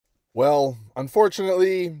Well,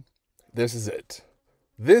 unfortunately, this is it.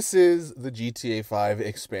 This is the GTA 5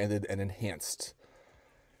 expanded and enhanced.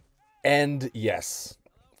 And yes,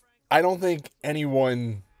 I don't think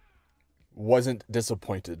anyone wasn't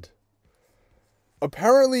disappointed.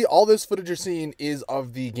 Apparently, all this footage you're seeing is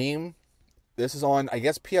of the game. This is on, I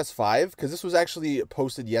guess, PS5, because this was actually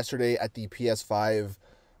posted yesterday at the PS5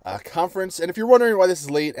 conference. And if you're wondering why this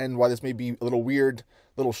is late and why this may be a little weird, a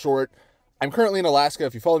little short, I'm currently in Alaska.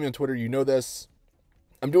 If you follow me on Twitter, you know this.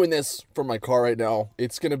 I'm doing this from my car right now.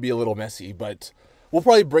 It's going to be a little messy, but we'll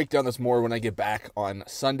probably break down this more when I get back on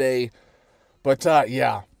Sunday. But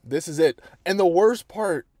yeah, this is it. And the worst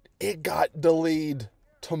part, it got delayed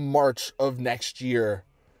to March of next year.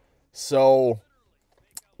 So,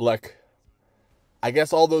 look, I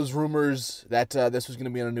guess all those rumors that this was going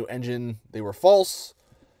to be on a new engine, they were false.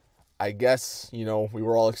 I guess, we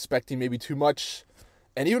were all expecting maybe too much.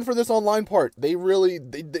 And even for this online part, they really,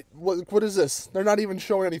 what is this? They're not even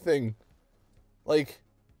showing anything. Like,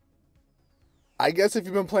 I guess if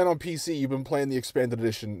you've been playing on PC, you've been playing the expanded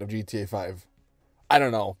edition of GTA 5. I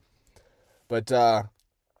don't know. But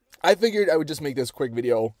I figured I would just make this quick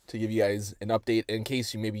video to give you guys an update in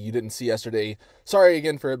case maybe you didn't see yesterday. Sorry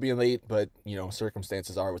again for it being late, but,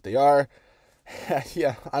 circumstances are what they are.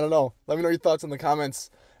 Yeah, I don't know. Let me know your thoughts in the comments.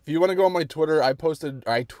 If you want to go on my Twitter, I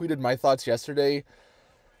tweeted my thoughts yesterday.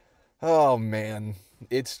 Oh, man.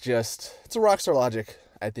 It's a Rockstar logic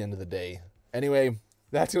at the end of the day. Anyway,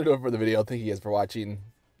 that's going to do it for the video. Thank you guys for watching.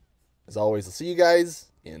 As always, I'll see you guys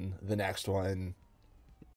in the next one.